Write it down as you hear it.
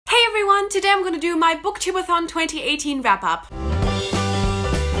everyone! Today I'm gonna do my Booktube-A-Thon 2018 wrap-up.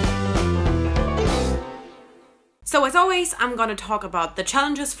 So as always, I'm gonna talk about the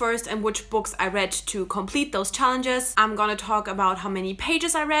challenges first and which books I read to complete those challenges. I'm gonna talk about how many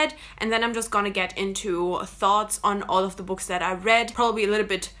pages I read, and then I'm just gonna get into thoughts on all of the books that I read, probably a little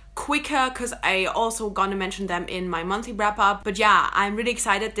bit quicker because I also gonna mention them in my monthly wrap-up. But yeah, I'm really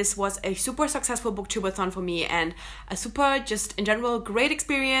excited. This was a super successful Booktube-A-Thon for me and a super, just in general, great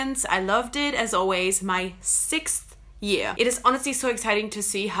experience. I loved it, as always. My 6th year. It is honestly so exciting to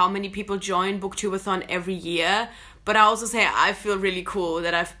see how many people join Booktube-A-Thon every year. But I also say I feel really cool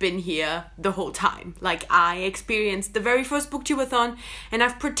that I've been here the whole time. Like, I experienced the very first Booktube-A-Thon and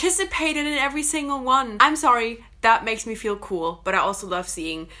I've participated in every single one. I'm sorry, that makes me feel cool, but I also love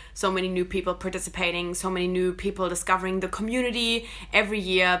seeing so many new people participating, so many new people discovering the community every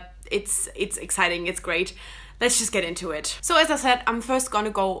year. It's exciting, it's great. Let's just get into it. So as I said, I'm first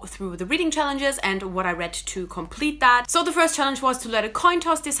gonna go through the reading challenges and what I read to complete that. So the first challenge was to let a coin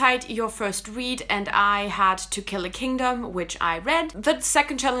toss decide your first read, and I had To Kill a Kingdom, which I read. The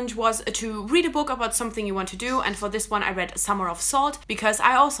second challenge was to read a book about something you want to do, and for this one I read Summer of Salt because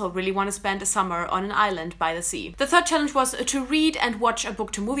I also really want to spend a summer on an island by the sea. The third challenge was to read and watch a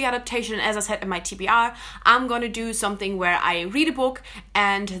book to movie adaptation. As I said in my TBR, I'm gonna do something where I read a book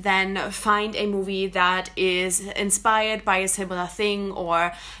and then find a movie that is inspired by a similar thing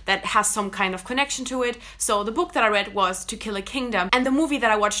or that has some kind of connection to it. So the book that I read was To Kill a Kingdom, and the movie that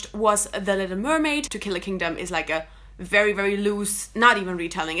I watched was The Little Mermaid. To Kill a Kingdom is like a very, very loose, not even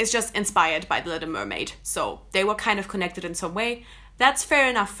retelling, it's just inspired by The Little Mermaid. So they were kind of connected in some way. That's fair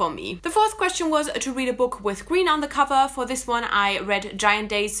enough for me. The fourth question was to read a book with green on the cover. For this one, I read Giant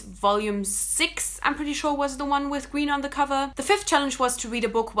Days Volume 6, I'm pretty sure was the one with green on the cover. The fifth challenge was to read a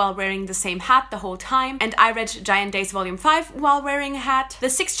book while wearing the same hat the whole time, and I read Giant Days Volume 5 while wearing a hat.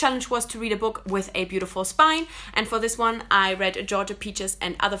 The sixth challenge was to read a book with a beautiful spine, and for this one, I read Georgia Peaches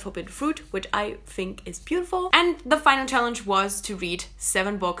and Other Forbidden Fruit, which I think is beautiful. And the final challenge was to read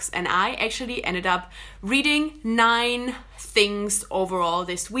 7 books, and I actually ended up reading 9 things overall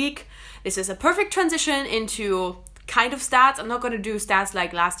this week. This is a perfect transition into kind of stats. I'm not going to do stats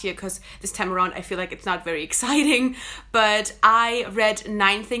like last year because this time around I feel like it's not very exciting, but I read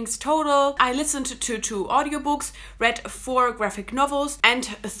 9 things total. I listened to 2 audiobooks, read 4 graphic novels and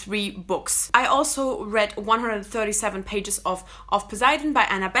 3 books. I also read 137 pages of Poseidon by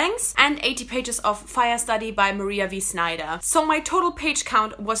Anna Banks and 80 pages of Fire Study by Maria V. Snyder. So my total page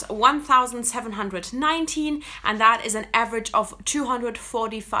count was 1,719, and that is an average of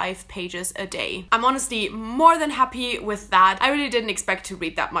 245 pages a day. I'm honestly more than happy with that. I really didn't expect to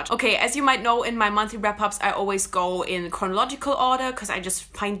read that much. Okay, as you might know, in my monthly wrap-ups I always go in chronological order because I just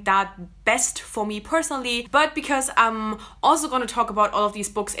find that best for me personally, but because I'm also going to talk about all of these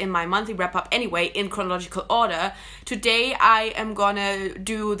books in my monthly wrap-up anyway in chronological order, today I am gonna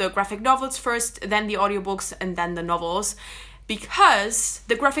do the graphic novels first, then the audiobooks, and then the novels. Because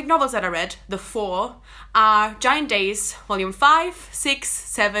the graphic novels that I read, the 4, are Giant Days, Volume 5, 6,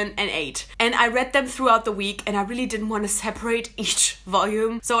 7, and 8. And I read them throughout the week and I really didn't want to separate each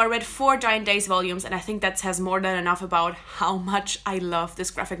volume. So I read 4 Giant Days volumes, and I think that says more than enough about how much I love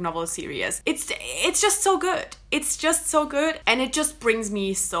this graphic novel series. It's just so good. It's just so good, and it just brings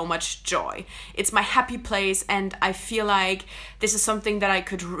me so much joy. It's my happy place, and I feel like this is something that I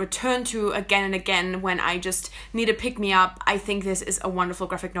could return to again and again when I just need a pick-me-up. I think this is a wonderful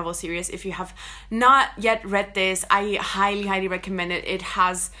graphic novel series. If you have not yet read this, I highly, highly recommend it. It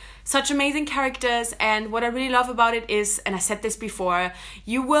has such amazing characters, and what I really love about it is, and I said this before,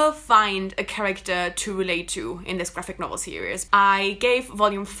 you will find a character to relate to in this graphic novel series. I gave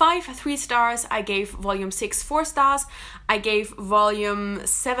Volume 5 3 stars, I gave Volume 6 4 stars, I gave Volume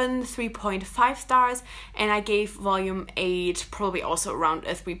 7 3.5 stars, and I gave Volume 8 probably also around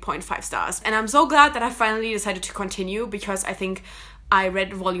a 3.5 stars. And I'm so glad that I finally decided to continue, because I think I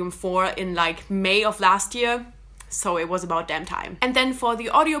read Volume 4 in like May of last year. So it was about damn time. And then for the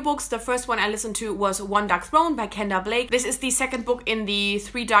audiobooks, the first one I listened to was One Dark Throne by Kenda Blake. This is the second book in the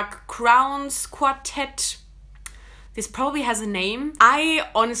 3 Dark Crowns quartet. This probably has a name. I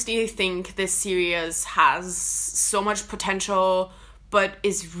honestly think this series has so much potential, but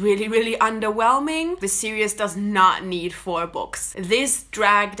is really, really underwhelming. This series does not need 4 books. This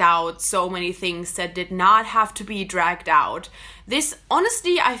dragged out so many things that did not have to be dragged out. This,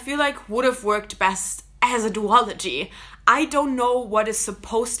 honestly, I feel like would have worked best as a duology. I don't know what is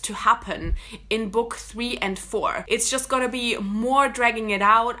supposed to happen in book 3 and 4. It's just gonna be more dragging it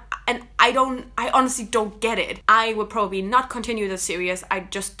out, and I honestly don't get it. I would probably not continue the series. I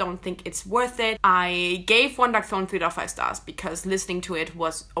just don't think it's worth it. I gave One Dark Throne 3 out of 5 stars because listening to it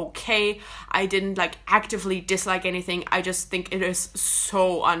was okay. I didn't like actively dislike anything. I just think it is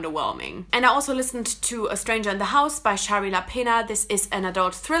so underwhelming. And I also listened to A Stranger in the House by Shari La Pena. This is an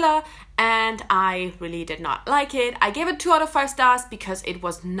adult thriller, and I really did not like it. I gave it 2 out of 5 stars because it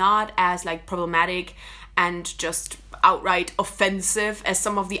was not as like problematic and just outright offensive as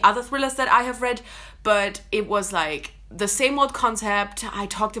some of the other thrillers that I have read, but it was like the same old concept. I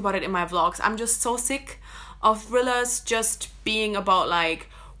talked about it in my vlogs. I'm just so sick of thrillers just being about like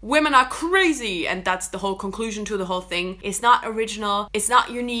women are crazy, and that's the whole conclusion to the whole thing. It's not original, it's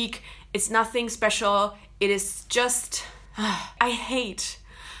not unique, it's nothing special. It is just I hate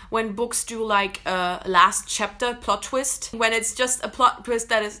when books do like a last chapter plot twist, when it's just a plot twist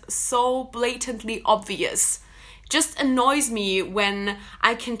that is so blatantly obvious. Just annoys me when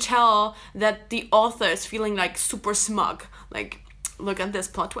I can tell that the author is feeling like super smug, like, look at this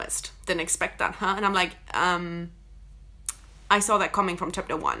plot twist, didn't expect that, huh? And I'm like, I saw that coming from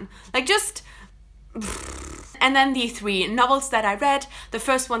chapter 1. Like, just... And then the 3 novels that I read. The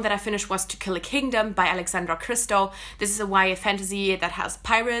first one that I finished was To Kill a Kingdom by Alexandra Christo. This is a YA fantasy that has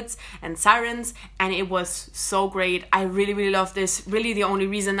pirates and sirens, and it was so great. I really, really loved this. Really, the only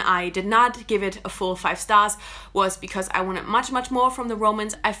reason I did not give it a full 5 stars was because I wanted much, much more from the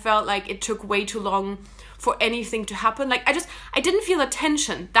romance. I felt like it took way too long for anything to happen. Like, I didn't feel the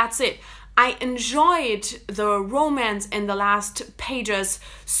tension. That's it. I enjoyed the romance in the last pages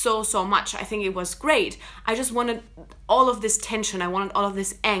so much. I think it was great. I just wanted all of this tension. I wanted all of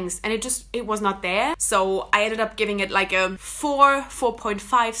this angst, and it was not there. So I ended up giving it like a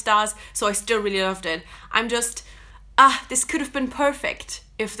 4.5 stars. So I still really loved it. I'm just, this could have been perfect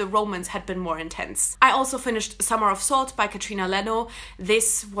if the romance had been more intense. I also finished Summer of Salt by Katrina Leno.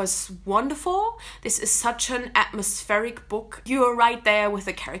 This was wonderful. This is such an atmospheric book. You are right there with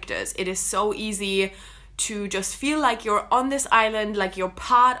the characters. It is so easy to just feel like you're on this island, like you're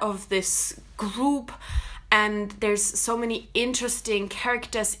part of this group, and there's so many interesting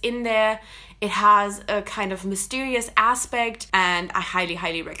characters in there. It has a kind of mysterious aspect, and I highly,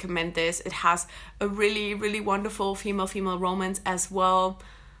 highly recommend this. It has a really, really wonderful female romance as well.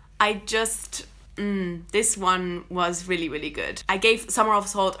 This one was really, really good. I gave Summer of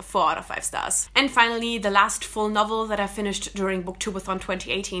Salt 4 out of 5 stars. And finally, the last full novel that I finished during Booktube-A-Thon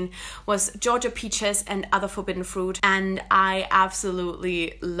 2018 was Georgia Peaches and Other Forbidden Fruit, and I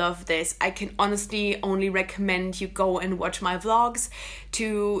absolutely love this. I can honestly only recommend you go and watch my vlogs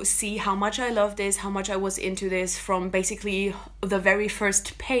to see how much I love this, how much I was into this from basically the very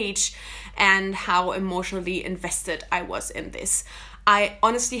first page, and how emotionally invested I was in this. I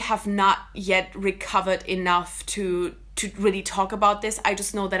honestly have not yet recovered enough to really talk about this. I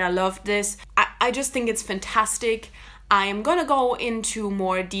just know that I love this. I just think it's fantastic. I am gonna go into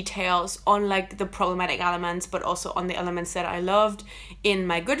more details on like the problematic elements, but also on the elements that I loved in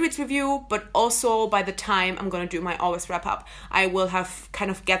my Goodreads review, but also by the time I'm gonna do my August wrap up, I will have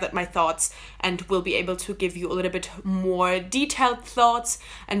kind of gathered my thoughts and will be able to give you a little bit more detailed thoughts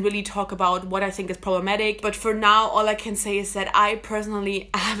and really talk about what I think is problematic. But for now, all I can say is that I personally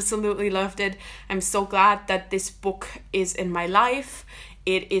absolutely loved it. I'm so glad that this book is in my life.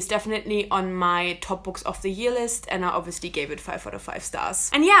 It is definitely on my top books of the year list, and I obviously gave it 5 out of 5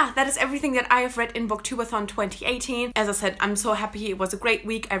 stars. And yeah, that is everything that I have read in Booktube-A-Thon 2018. As I said, I'm so happy. It was a great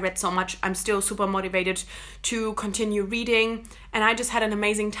week. I read so much. I'm still super motivated to continue reading, and I just had an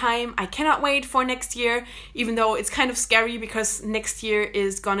amazing time. I cannot wait for next year, even though it's kind of scary because next year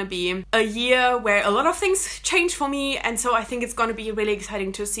is gonna be a year where a lot of things change for me, and so I think it's gonna be really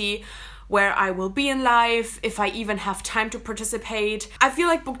exciting to see where I will be in life, if I even have time to participate. I feel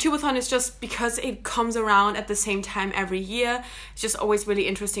like Booktube-A-Thon is just, because it comes around at the same time every year, it's just always really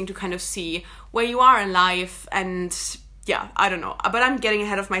interesting to kind of see where you are in life. And yeah, I don't know, but I'm getting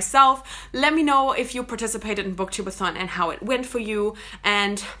ahead of myself. Let me know if you participated in Booktube-A-Thon and how it went for you.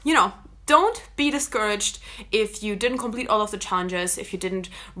 And you know, don't be discouraged if you didn't complete all of the challenges, if you didn't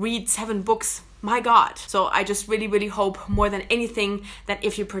read 7 books. My God. So I just really, really hope more than anything that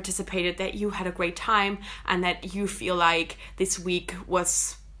if you participated, that you had a great time and that you feel like this week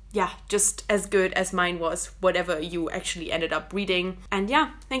was, yeah, just as good as mine was, whatever you actually ended up reading. And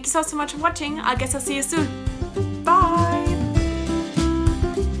yeah, thank you so much for watching. I guess I'll see you soon.